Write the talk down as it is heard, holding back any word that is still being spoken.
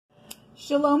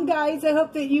Shalom, guys. I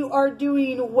hope that you are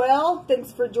doing well.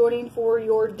 Thanks for joining for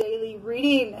your daily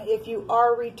reading. If you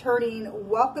are returning,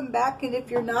 welcome back. And if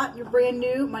you're not, you're brand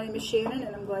new. My name is Shannon,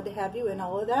 and I'm glad to have you and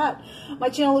all of that. My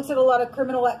channel looks at a lot of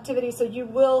criminal activity, so you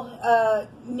will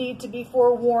need to be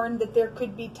forewarned that there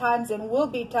could be times and will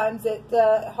be times that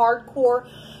hardcore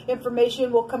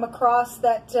information will come across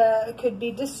that could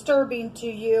be disturbing to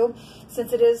you,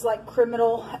 since it is like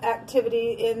criminal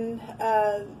activity in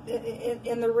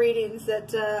the readings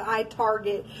that I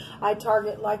target. I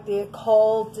target like the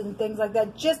occult and things like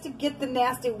that, just to get the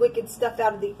nasty, wicked stuff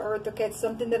out of the earth. Okay, it's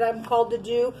something that I'm called to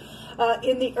do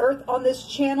in the earth on this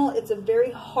channel. It's a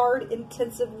very hard,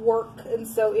 intensive work, and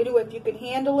so anyway, if you can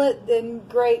handle it, then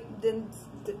great. Then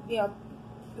you know,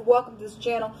 welcome to this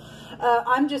channel.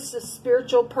 I'm just a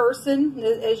spiritual person,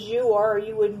 as you are, or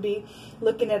you wouldn't be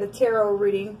looking at a tarot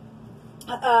reading.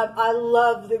 I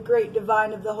love the great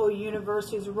divine of the whole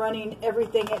universe, who's running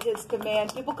everything at his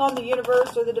command. People call him the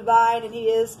universe or the divine, and he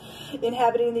is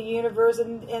inhabiting the universe,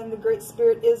 and the great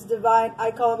spirit is divine.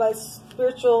 I call him my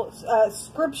spiritual,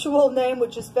 scriptural name,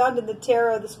 which is found in the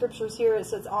tarot. The scriptures here, it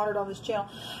says honored on this channel.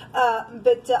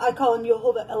 But I call him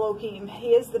Yehovah Elohim. He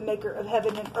is the maker of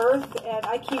heaven and earth, and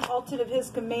I keep all 10 of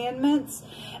his commandments,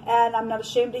 and I'm not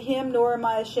ashamed of him, nor am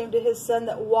I ashamed of his son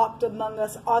that walked among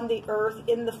us on the earth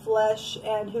in the flesh,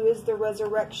 and who is the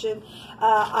resurrection.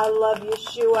 I love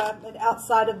Yeshua, and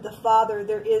outside of the Father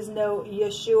there is no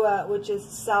Yeshua, which is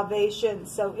salvation.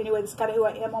 So anyway, that's kind of who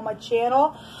I am on my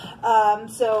channel.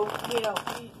 So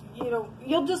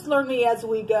you'll just learn me as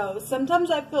we go.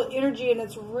 Sometimes I feel energy and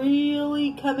it's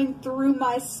really coming through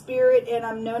my spirit, and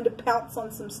I'm known to pounce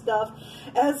on some stuff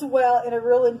as well in a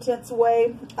real intense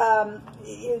way. And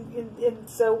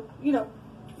so, you know,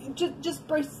 just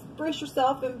brace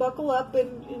yourself and buckle up,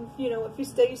 and you know, if you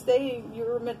stay, you stay.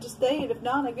 You're meant to stay, and if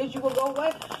not, I guess you will go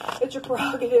away. It's your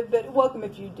prerogative, but welcome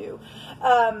if you do.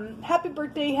 Happy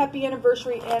birthday, happy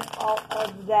anniversary, and all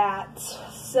of that.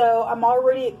 So I'm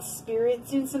already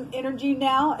experiencing some energy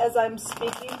now as I'm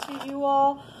speaking to you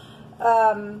all.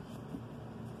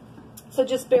 So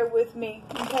just bear with me,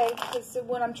 okay? Because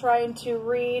when I'm trying to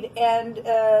read and,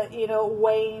 you know,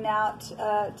 weighing out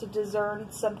to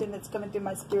discern something that's coming through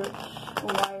my spirit,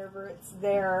 wherever it's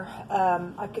there,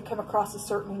 I could come across a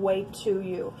certain way to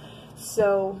you.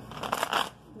 So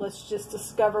let's just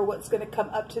discover what's going to come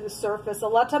up to the surface. A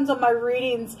lot of times on my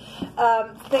readings,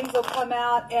 things will come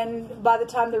out, and by the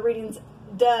time the reading's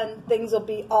done, things will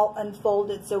be all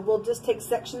unfolded. So we'll just take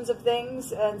sections of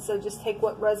things, and so just take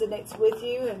what resonates with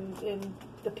you, and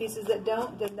the pieces that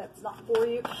don't, then that's not for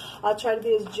you. I'll try to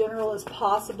be as general as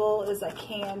possible as I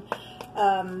can,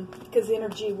 because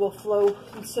energy will flow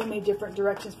in so many different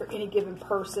directions for any given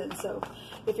person. So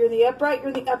if you're in the upright, you're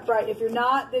in the upright. If you're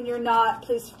not, then you're not.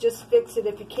 Please just fix it.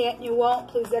 If you can't, you won't.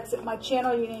 Please exit my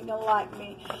channel. You ain't gonna like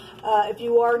me. If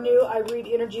you are new, I read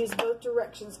energies both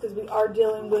directions, because we are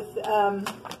dealing with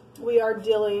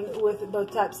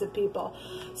both types of people.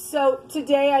 So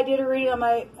today I did a reading on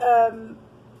my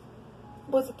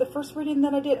was it the first reading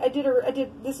that I did? I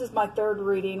did. This is my third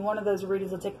reading. One of those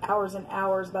readings will take hours and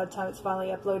hours by the time it's finally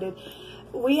uploaded.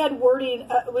 We had wording.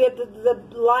 We had the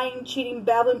lying, cheating,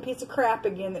 babbling piece of crap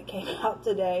again that came out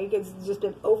today. It's just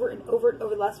been over and over and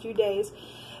over the last few days.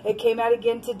 It came out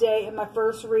again today in my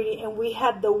first reading, and we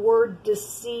had the word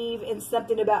deceive, and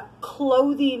something about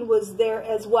clothing was there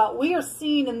as well. We are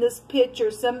seeing in this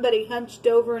picture somebody hunched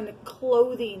over in the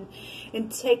clothing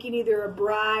and taking either a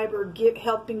bribe or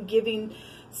giving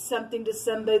something to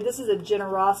somebody. This is a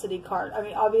generosity card. I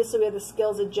mean, obviously we have the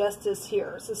scales of justice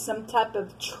here, so some type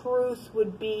of truth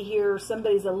would be here.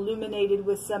 Somebody's illuminated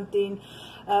with something,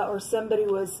 or somebody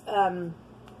was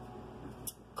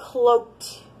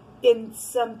cloaked in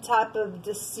some type of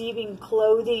deceiving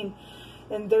clothing,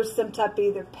 and there's some type of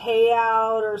either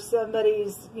payout, or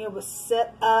somebody's, you know, was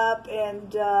set up,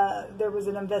 and there was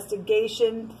an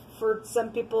investigation for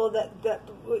some people that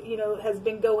you know has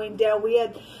been going down. We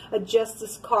had a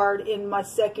justice card in my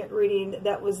second reading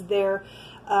that was there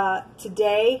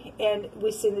today, and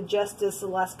we've seen the justice the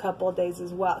last couple of days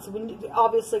as well. So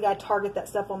obviously I target that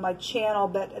stuff on my channel,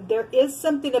 but there is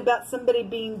something about somebody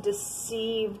being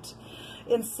deceived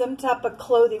in some type of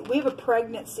clothing. We have a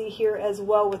pregnancy here as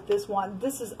well with this one.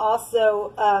 This is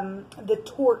also the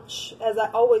torch, as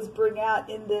I always bring out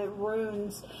in the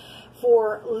runes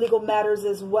for legal matters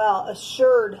as well.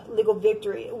 Assured legal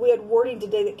victory. We had wording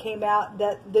today that came out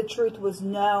that the truth was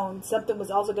known. Something was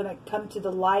also going to come to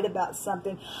the light about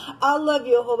something. I love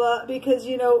Yehovah, because,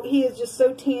 you know, he is just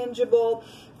so tangible.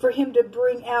 For him to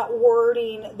bring out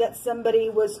wording that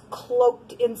somebody was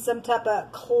cloaked in some type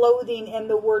of clothing, and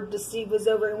the word deceive was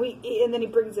over, and then he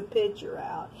brings a picture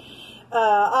out.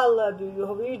 I love you,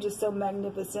 Jehovah. You're just so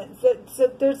magnificent.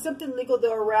 So there's something legal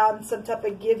though around some type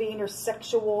of giving or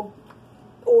sexual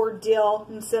ordeal,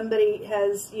 and somebody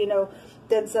has, you know,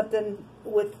 done something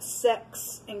with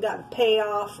sex and got a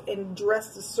payoff and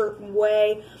dressed a certain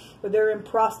way, or they're in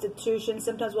prostitution.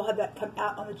 Sometimes we'll have that come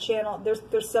out on the channel.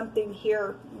 There's something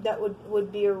here that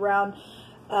would be around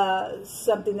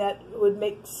something that would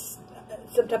make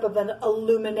some type of an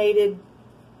illuminated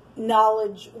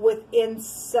knowledge within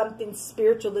something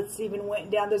spiritual that's even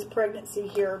went down. There's pregnancy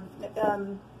here.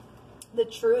 The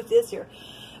truth is here.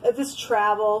 This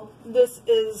travel, this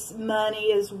is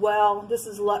money as well. This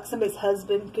is luck. Somebody's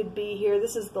husband could be here.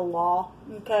 This is the law.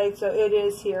 Okay, so it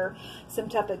is here. Some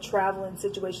type of traveling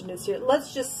situation is here.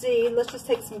 Let's just see. Let's just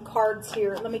take some cards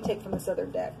here. Let me take from this other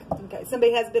deck. Okay,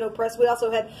 somebody has been oppressed. We also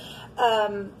had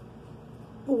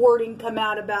wording come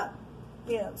out about,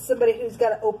 you know, somebody who's got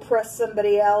to oppress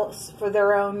somebody else for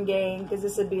their own gain, because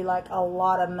this would be like a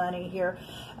lot of money here.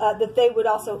 That they would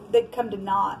also, they'd come to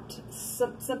naught.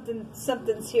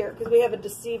 Something's here, because we have a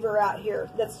deceiver out here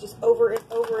that's just over and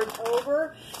over and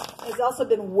over. Has also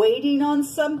been waiting on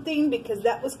something, because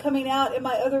that was coming out in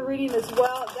my other reading as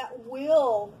well. That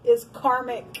will is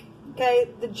karmic. Okay,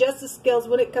 the justice scales,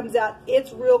 when it comes out,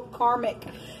 it's real karmic,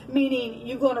 meaning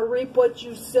you're going to reap what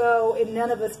you sow, and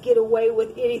none of us get away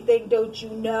with anything, don't you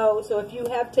know? So if you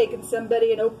have taken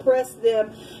somebody and oppressed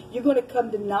them, you're going to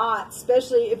come to naught,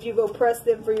 especially if you've oppressed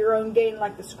them for your own gain,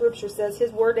 like the scripture says.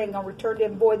 His word ain't going to return to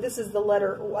him void. This is the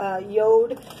letter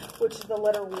Yod, which is the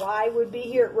letter Y would be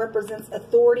here. It represents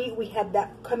authority. We had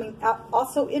that coming out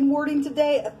also in wording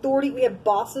today. Authority. We have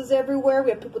bosses everywhere.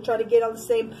 We have people trying to get on the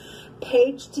same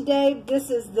page today. This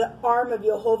is the arm of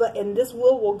Jehovah, and this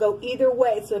will go either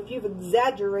way. So if you've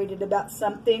exaggerated about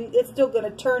something, it's still going to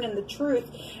turn in the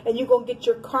truth, and you're going to get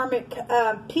your karmic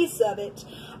piece of it.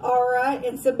 All right,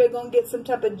 and somebody going to get some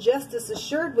type of justice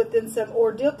assured within some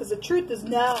ordeal, because the truth is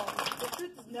known. The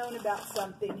truth is known about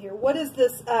something here. What is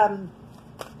this?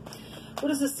 What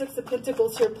is the Six of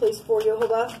Pentacles here, please, for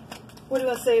Jehovah? What do you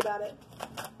want to say about it?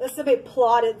 Let's somebody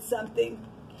plotted something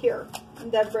here.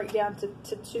 And that break down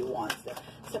to 2 wands there.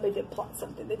 Somebody did plot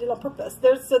something. They did on purpose.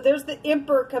 So there's the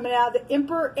Emperor coming out. The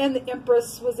Emperor and the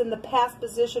Empress was in the past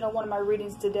position on one of my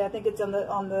readings today. I think it's on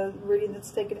the reading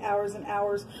that's taken hours and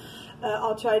hours.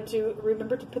 I'll try to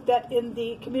remember to put that in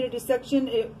the community section.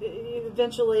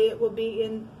 Eventually it will be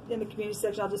in the community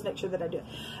section. I'll just make sure that I do it.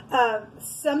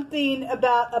 Something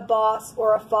about a boss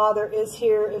or a father is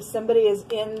here. If somebody is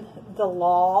in the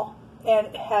law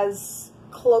and has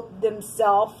cloaked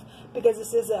themselves, because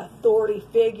this is an authority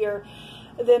figure,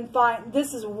 then fine.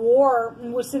 This is war.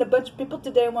 We've seen a bunch of people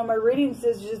today in one of my readings.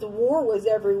 Is just war was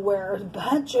everywhere. A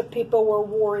bunch of people were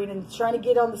warring and trying to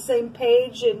get on the same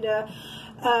page and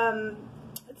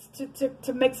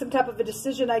to make some type of a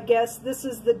decision, I guess. This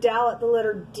is the Dalet. The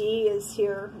letter D is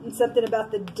here. And something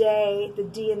about the day, the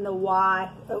D and the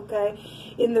Y, okay?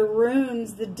 In the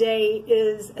runes, the day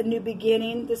is a new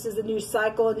beginning. This is a new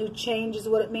cycle, a new change is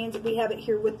what it means. We have it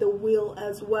here with the wheel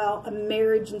as well. A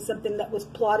marriage and something that was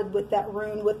plotted with that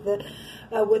rune, with the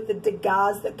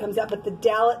Dagaz that comes out. But the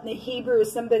Dalet in the Hebrew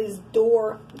is somebody's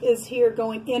door is here,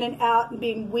 going in and out and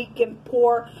being weak and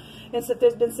poor. And so if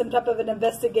there's been some type of an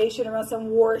investigation around some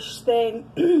warish thing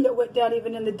that went down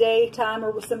even in the daytime,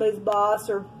 or with somebody's boss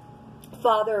or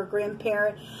father or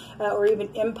grandparent, or even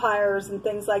empires and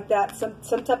things like that,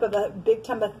 some type of a big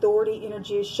time authority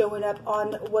energy is showing up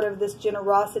on whatever this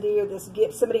generosity or this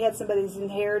gift. Somebody had somebody's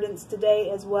inheritance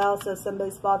today as well. So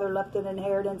somebody's father left an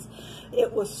inheritance.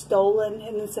 It was stolen,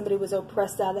 and then somebody was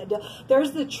oppressed out of that deal.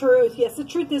 There's the truth. Yes, the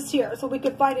truth is here. So we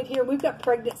can find it here. We've got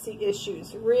pregnancy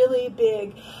issues, really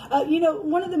big. You know,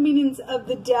 one of the meanings of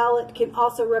the Dalet can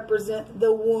also represent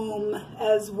the womb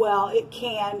as well. It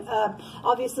can.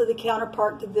 Obviously, the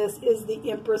counterpart to this is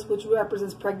the Empress, which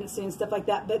represents pregnancy and stuff like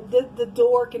that. But the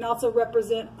door can also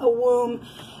represent a womb.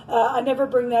 I never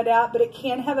bring that out, but it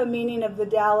can have a meaning of the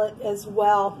Dalet as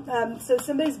well. So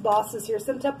somebody's boss is here,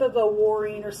 some type of a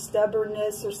warring or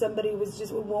stubbornness, or somebody was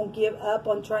just won't give up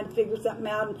on trying to figure something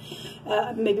out,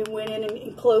 and maybe went in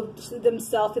and clothed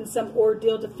themselves in some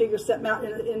ordeal to figure something out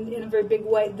in a very big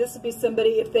way. This would be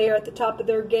somebody, if they are at the top of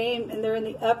their game and they're in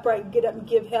the upright, get up and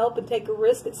give help and take a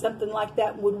risk at something like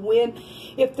that, would win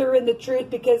if they're in the truth,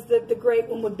 because the great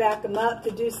one would back them up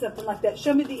to do something like that.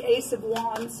 Show me the Ace of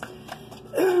Wands.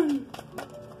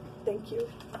 Thank you.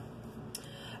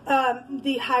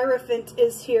 The Hierophant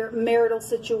is here. Marital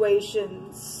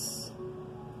situations.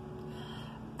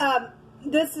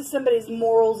 This is somebody's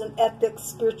morals and ethics,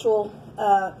 spiritual.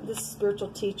 This is spiritual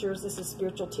teachers. This is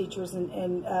spiritual teachers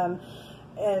and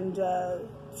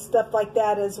stuff like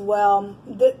that as well.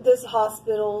 This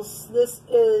hospitals, this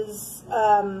is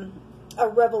a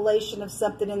revelation of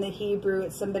something in the Hebrew.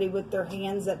 It's somebody with their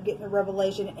hands up getting a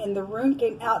revelation. And the rune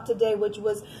came out today, which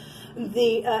was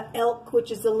the elk, which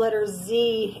is the letter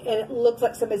Z, and it looks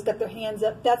like somebody's got their hands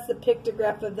up. That's the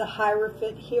pictograph of the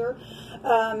Hierophant here.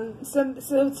 So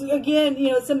again,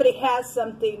 you know, somebody has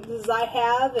something. This is I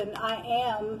have, and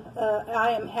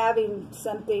I am having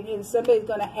something, and somebody's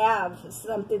going to have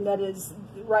something that is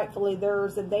rightfully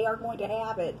theirs, and they are going to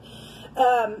have it.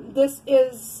 This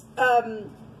is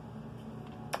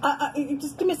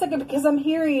just give me a second, because I'm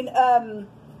hearing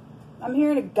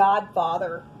a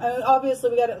godfather. Obviously,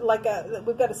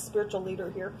 we've got a spiritual leader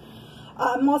here.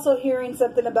 I'm also hearing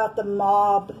something about the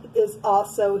mob is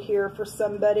also here for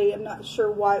somebody. I'm not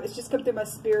sure why. It's just come through my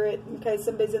spirit. Okay,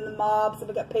 somebody's in the mob.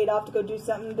 Somebody got paid off to go do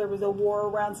something. There was a war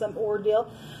around some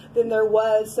ordeal. Then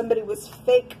somebody was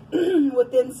fake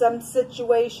within some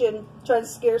situation, trying to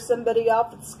scare somebody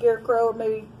off with a scarecrow, or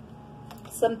maybe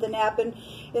something happened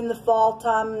in the fall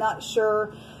time. I'm not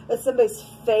sure. Somebody's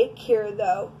fake here,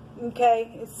 though.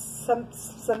 Okay, it's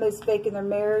somebody's fake in their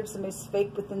marriage, somebody's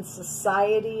fake within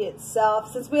society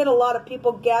itself. Since we had a lot of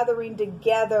people gathering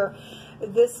together,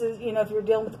 this is, you know, if you're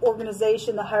dealing with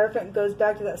organization, the Hierophant goes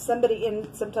back to that. Somebody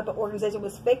in some type of organization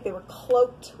was fake. They were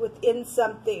cloaked within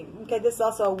something. Okay, this is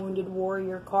also a wounded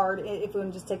warrior card, if we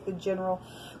want to just take the general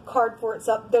card for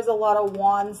itself. There's a lot of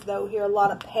wands, though, here, a lot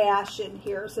of passion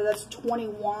here. So that's 20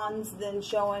 wands then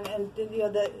showing, and, you know,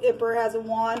 the Emperor has a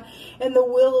wand, and the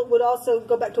Wheel would also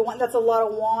go back to one. That's a lot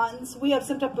of wands. We have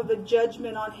some type of a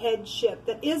judgment on headship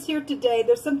that is here today.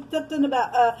 There's something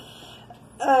about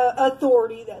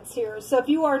authority that's here. So if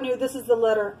you are new, this is the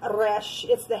letter Resh.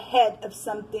 It's the head of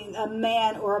something, a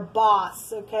man or a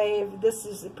boss. Okay, this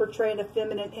is portraying a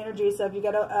feminine energy. So if you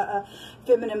got a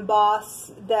feminine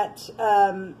boss that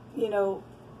you know,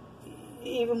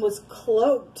 even was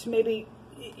cloaked, maybe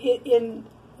in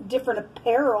different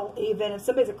apparel, even if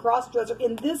somebody's a cross-dresser.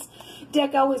 In this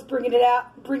deck, I always bring it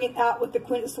out with the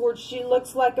Queen of Swords. She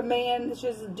looks like a man. She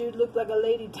has a dude look like a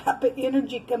lady type of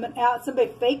energy coming out.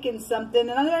 Somebody faking something, and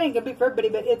that ain't gonna be for everybody,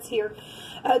 but it's here.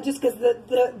 Just because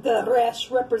the Resh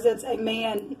represents a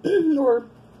man or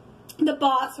the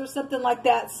boss or something like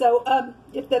that. So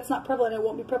if that's not prevalent, it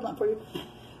won't be prevalent for you.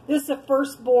 This is a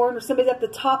firstborn, or somebody at the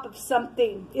top of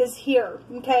something is here,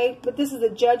 okay? But this is a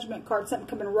judgment card, something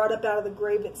coming right up out of the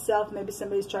grave itself. Maybe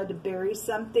somebody's tried to bury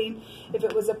something. If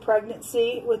it was a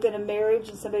pregnancy within a marriage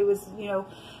and somebody was, you know,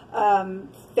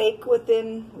 fake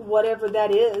within whatever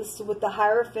that is with the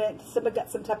Hierophant, somebody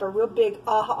got some type of real big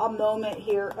aha moment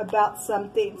here about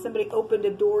something. Somebody opened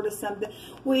a door to something.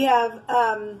 We have,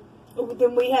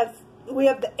 we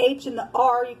have the H and the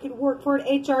R. You could work for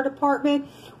an HR department.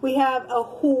 We have a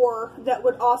whore that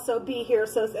would also be here.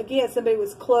 So again, somebody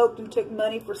was cloaked and took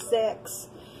money for sex.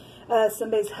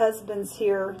 Somebody's husband's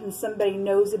here, and somebody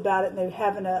knows about it, and they're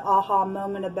having an aha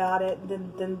moment about it.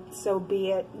 Then so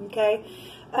be it. Okay.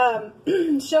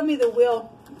 Show me the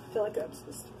Wheel. I feel like I'm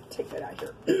supposed to take that out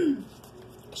here.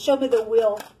 Show me the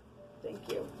Wheel.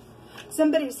 Thank you.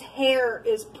 Somebody's hair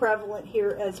is prevalent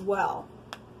here as well,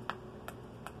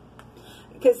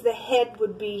 because the head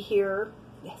would be here,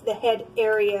 the head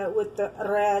area with the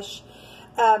Resh,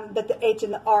 but the H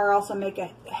and the R also make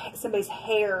somebody's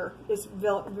hair is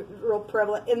real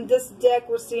prevalent. In this deck,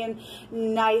 we're seeing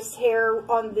nice hair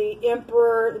on the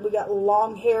Emperor. We got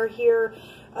long hair here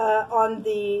on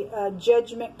the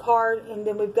Judgment card, and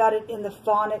then we've got it in the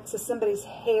Phonics. So somebody's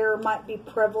hair might be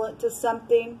prevalent to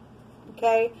something,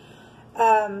 okay?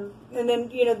 And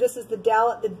then, you know, this is the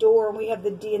Dalet, the door, and we have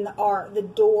the D and the R. The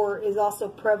door is also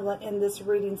prevalent in this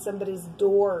reading, somebody's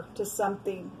door to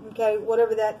something, okay,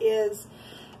 whatever that is.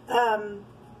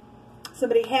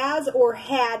 Somebody has or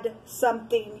had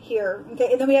something here,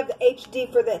 okay, and then we have the HD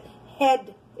for the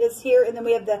head is here, and then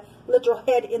we have the literal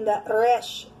head in the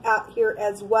Resh out here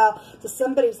as well. So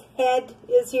somebody's head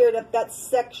is here, and if that's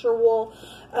sexual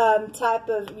type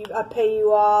of, I pay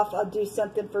you off, I'll do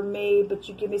something for me, but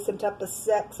you give me some type of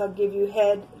sex, I'll give you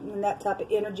head, and that type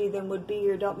of energy then would be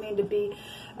here. Don't mean to be,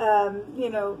 you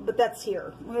know, but that's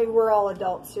here. We're all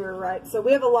adults here, right? So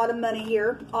we have a lot of money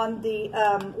here on the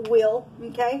Wheel,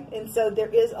 okay? And so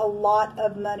there is a lot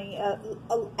of money,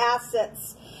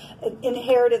 assets. An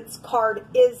inheritance card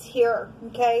is here,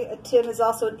 okay? A 10 is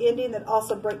also an ending that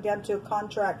also breaks down to a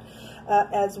contract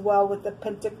as well with the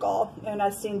Pentacle. And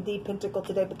I've seen the Pentacle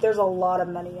today, but there's a lot of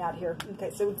money out here.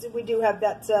 Okay, so we do have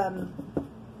that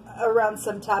around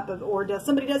some type of ordeal.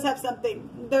 Somebody does have something.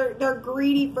 They're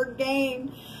greedy for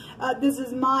gain. This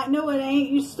is mine. No, it ain't.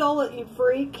 You stole it, you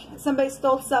freak. Somebody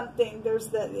stole something.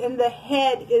 And the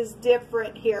head is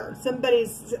different here.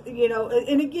 Somebody's, you know,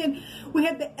 and again, we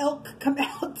had the elk come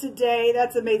out today.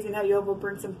 That's amazing how Yovo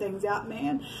brings some things out,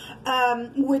 man.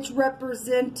 Which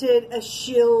represented a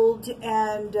shield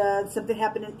and something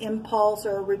happened, an impulse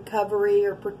or a recovery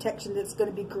or protection that's going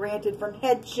to be granted from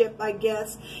headship, I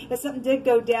guess. If something did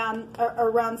go down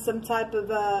around some type of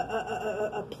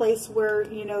a place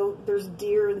where, you know, there's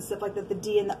deer and stuff like that. The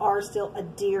D and the R still a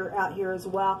deer out here as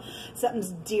well.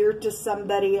 Something's dear to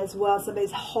somebody as well.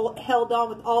 Somebody's held on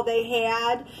with all they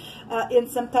had in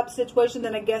some type of situation,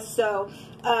 then I guess so.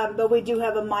 But we do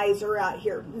have a miser out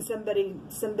here. And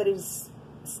somebody's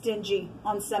stingy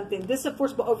on something. This is a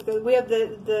forcible overthrow. We have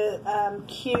the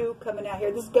Q coming out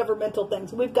here. This is governmental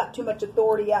things. We've got too much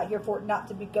authority out here for it not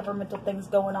to be governmental things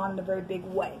going on in a very big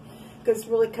way. Because it's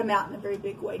really come out in a very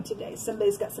big way today.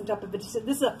 Somebody's got some type of, this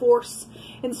is a force,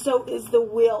 and so is the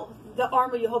will. The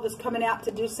arm of Jehovah is coming out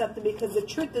to do something because the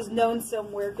truth is known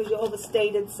somewhere because Jehovah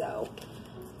stated so.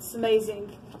 It's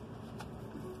amazing.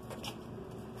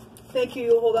 Thank you,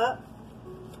 Jehovah.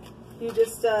 You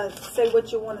just say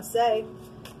what you want to say.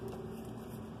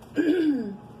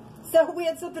 So we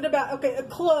had something about, okay,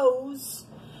 clothes.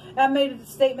 I made a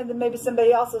statement that maybe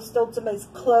somebody also stole somebody's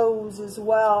clothes as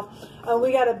well.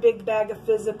 We got a big bag of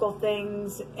physical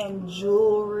things and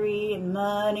jewelry and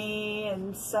money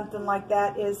and something like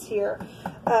that is here.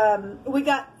 We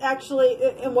got actually,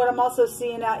 and what I'm also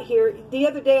seeing out here, the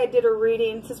other day I did a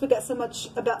reading, since we got so much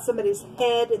about somebody's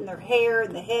head and their hair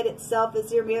and the head itself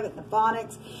is here. We have it in the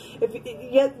phonics.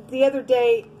 The other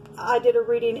day, I did a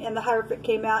reading and the Hierophant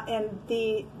came out and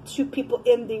the two people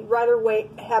in the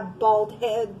Rider-Waite have bald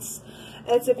heads.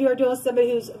 And so if you're dealing with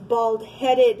somebody who's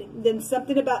bald-headed, then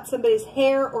something about somebody's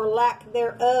hair or lack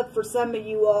thereof for some of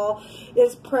you all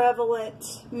is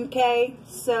prevalent. Okay?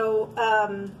 So,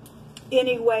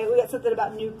 anyway, we got something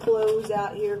about new clothes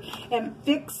out here. And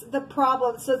fix the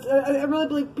problem. So I really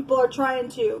believe people are trying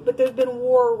to, but there's been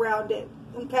war around it.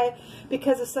 Okay,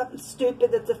 because of something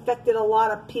stupid that's affected a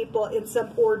lot of people in some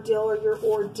ordeal or your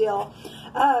ordeal.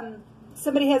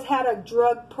 Somebody has had a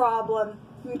drug problem.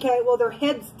 Okay, well, their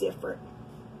head's different.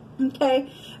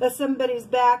 Okay, somebody's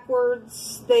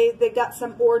backwards. They got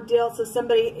some ordeal. So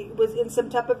somebody was in some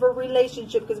type of a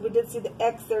relationship, because we did see the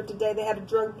X there today. They had a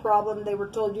drug problem. They were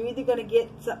told, you're either going to get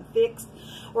something fixed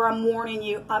or I'm warning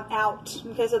you, I'm out.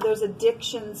 Okay, so there's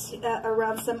addictions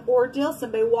around some ordeal.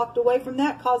 Somebody walked away from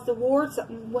that, caused a war.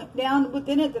 Something went down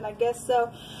within it, then I guess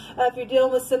so. If you're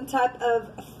dealing with some type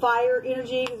of fire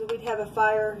energy, because we'd have a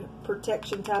fire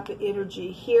protection type of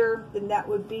energy here, then that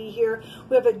would be here.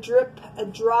 We have a drip, a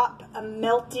drop, a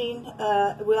melting.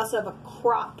 We also have a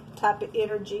crop type of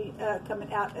energy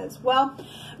coming out as well.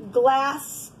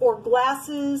 Glass or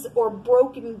glasses or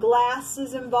broken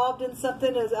glasses involved in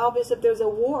something is obvious. If there's a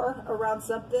war around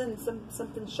something,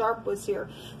 something sharp was here.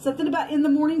 Something about in the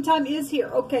morning time is here.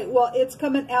 Okay, well, it's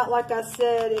coming out, like I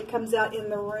said, it comes out in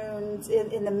the runes,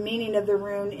 in the meaning of the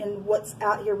rune, in what's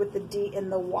out here with the D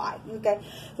and the Y. Okay,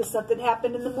 so something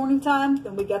happened in the morning time,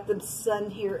 then we got the sun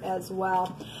here as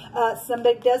well.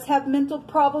 Somebody does have mental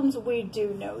problems, we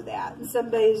do know that. And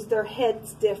somebody's, their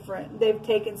head's different. They've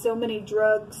taken so many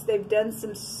drugs, they've done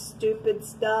some stupid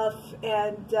stuff,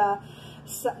 and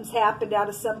something's happened out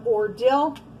of some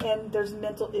ordeal, and there's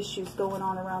mental issues going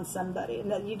on around somebody.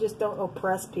 And that you just don't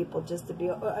oppress people just to be,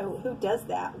 who does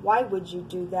that? Why would you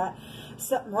do that?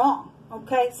 Something wrong.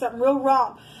 Okay, something real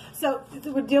wrong. So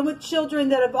we're dealing with children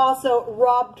that have also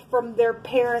robbed from their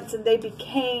parents, and they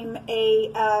became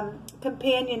a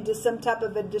companion to some type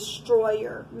of a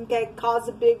destroyer. Okay, caused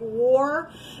a big war.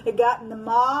 They got in the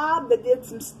mob. They did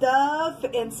some stuff,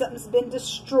 and something's been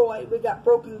destroyed. We got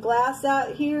broken glass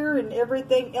out here, and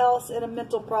everything else, and a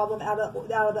mental problem out of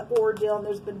the ordeal. And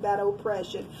there's been bad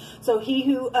oppression. So he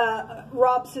who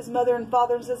robs his mother and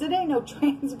father and says it ain't no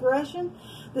transgression,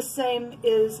 the same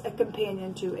is a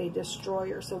companion to a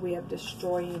destroyer. So we have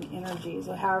destroying energies,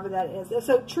 or however that is.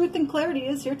 So truth and clarity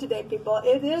is here today, people.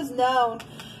 It is known.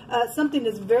 Something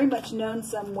is very much known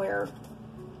somewhere.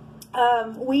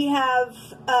 We have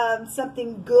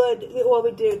something good. Well,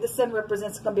 we do. The sun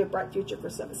represents going to be a bright future for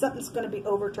something. Something's going to be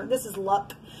overturned. This is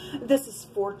luck. This is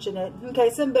fortunate. Okay,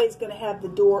 somebody's going to have the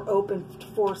door open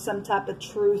for some type of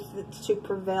truth to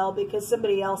prevail, because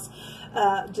somebody else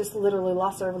just literally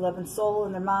lost their loving soul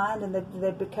in their mind, and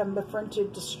they've become a friend to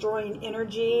destroying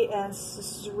energy, and it's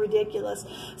just ridiculous.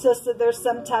 So there's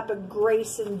some type of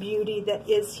grace and beauty that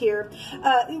is here.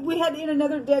 We had in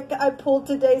another deck I pulled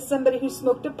today somebody who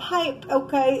smoked a pipe type,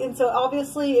 okay? And so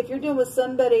obviously if you're dealing with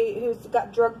somebody who's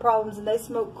got drug problems and they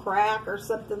smoke crack or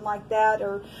something like that,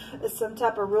 or some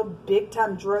type of real big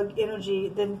time drug energy,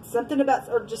 then something about,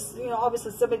 or just, you know,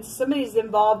 obviously somebody's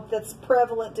involved that's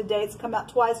prevalent today. It's come out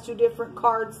twice, 2 different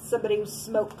cards, somebody who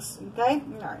smokes, okay?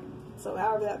 All right, so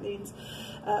however that means.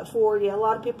 For you. A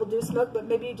lot of people do smoke, but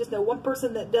maybe you just know one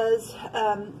person that does.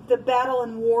 The battle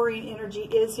and warring energy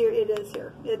is here. It is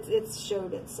here. It's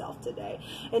showed itself today.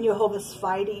 And Jehovah's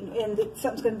fighting, and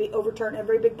something's going to be overturned in a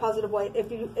very big positive way.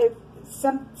 If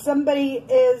somebody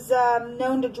is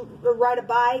known to ride a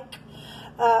bike,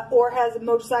 or has a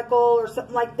motorcycle or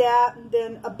something like that,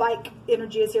 then a bike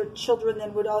energy is here. Children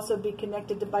then would also be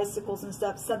connected to bicycles and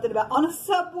stuff. Something about on a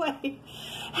subway.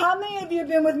 How many of you have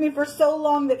been with me for so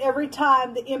long that every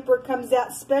time the Emperor comes out,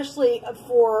 especially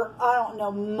for, I don't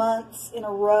know, months in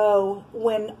a row,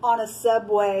 when on a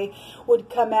subway would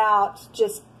come out,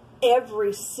 just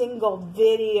every single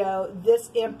video, this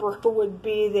Emperor would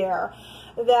be there.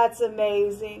 That's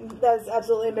amazing. That's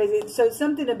absolutely amazing. So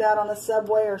something about on a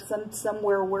subway or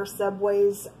somewhere where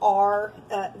subways are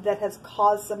that has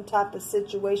caused some type of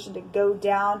situation to go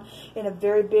down in a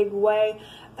very big way.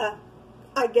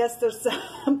 I guess there's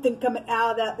something coming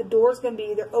out of that. The door's going to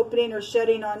be either opening or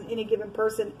shutting on any given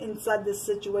person inside this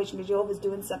situation, because Jehovah's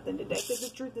doing something today. Because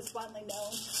the truth is finally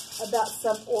known about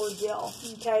some ordeal.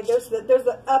 Okay, there's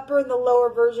the upper and the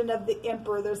lower version of the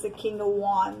Emperor. There's the King of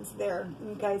Wands there.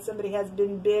 Okay, somebody has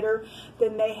been bitter,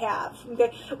 then they have.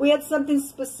 Okay, we had something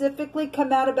specifically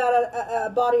come out about a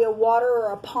body of water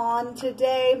or a pond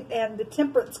today, and the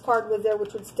Temperance card was there,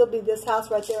 which would still be this house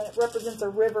right there, and it represents a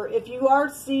river. If you are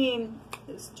seeing,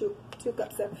 there's two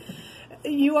cups there.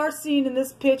 You are seeing in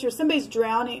this picture somebody's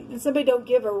drowning and somebody don't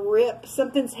give a rip.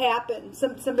 Something's happened.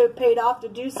 Somebody paid off to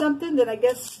do something, then I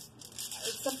guess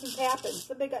something's happened.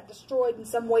 Somebody got destroyed in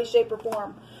some way, shape, or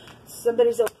form.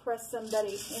 Somebody's oppressed somebody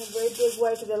in a very big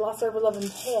way because they lost their beloved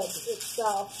head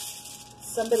itself.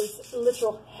 Somebody's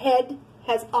literal head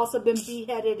has also been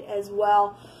beheaded as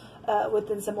well.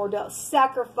 Within some ordeal.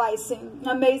 Sacrificing.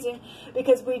 Amazing,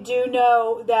 because we do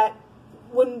know that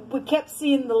when we kept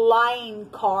seeing the lying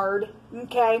card,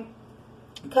 okay,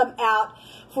 come out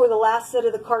for the last set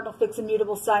of the Cardinal Fixed and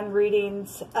Mutable sign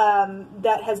readings,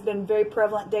 that has been very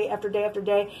prevalent day after day after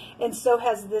day, and so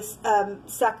has this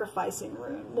sacrificing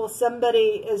rune. Well,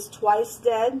 somebody is twice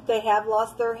dead. They have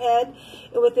lost their head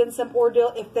within some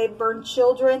ordeal. If they've burned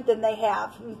children, then they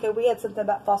have. Okay, we had something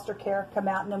about foster care come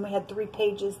out, and then we had 3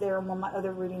 pages there in one of my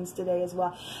other readings today as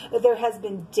well. There has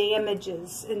been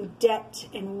damages and debt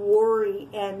and worry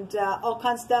and all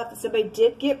kinds of stuff. Somebody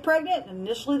did get pregnant.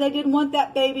 Initially, they didn't want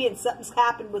that baby, and something's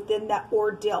happened within that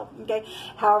ordeal. Okay,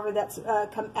 however that's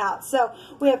come out. So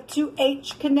we have 2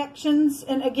 H connections,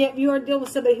 and again, if you are dealing with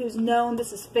somebody who's known,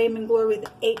 this is fame and glory with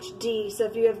HD. So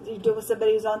if you're dealing with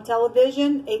somebody who's on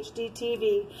television, HD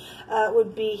TV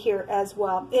would be here as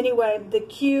well. Anyway, the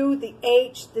Q, the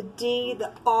H, the D,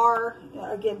 the R,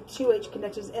 again 2 H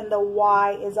connections, and the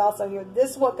Y is also here.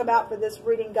 This will come out for this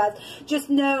reading, guys. Just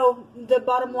know the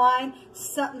bottom line,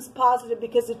 something's positive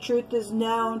because the truth is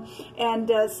known,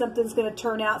 and something's going to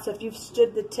turn out. So if you've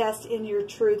stood the test in your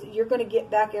truth, you're going to get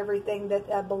back everything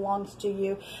that belongs to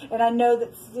you. And I know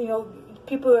that, you know,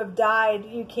 people who have died,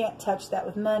 you can't touch that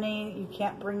with money. You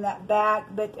can't bring that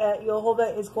back. But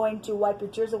Jehovah is going to wipe your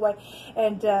tears away.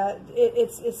 And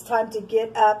it's time to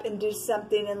get up and do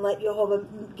something and let Jehovah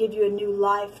give you a new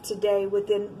life today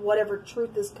within whatever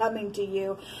truth is coming to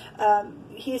you.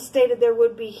 He stated there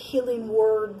would be healing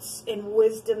words and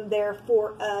wisdom there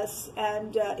for us.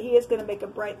 And he is going to make a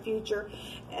bright future.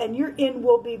 And your end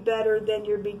will be better than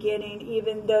your beginning,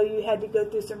 even though you had to go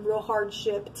through some real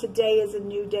hardship. Today is a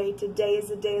new day. Today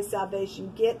is a day of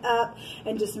salvation. Get up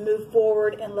and just move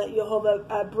forward and let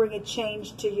Jehovah bring a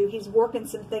change to you. He's working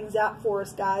some things out for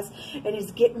us, guys, and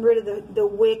he's getting rid of the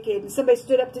wicked. Somebody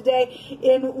stood up today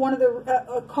in one of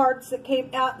the cards that came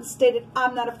out and stated,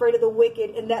 I'm not afraid of the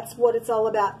wicked, and that's what it's all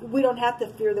about. We don't have to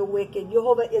fear the wicked.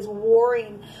 Jehovah is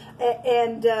warring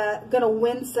and going to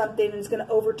win something, and is going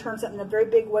to overturn something in a very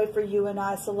big way for you and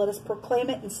I. So let us proclaim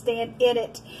it and stand in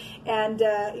it, and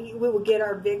we will get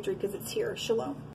our victory because it's here. Shalom.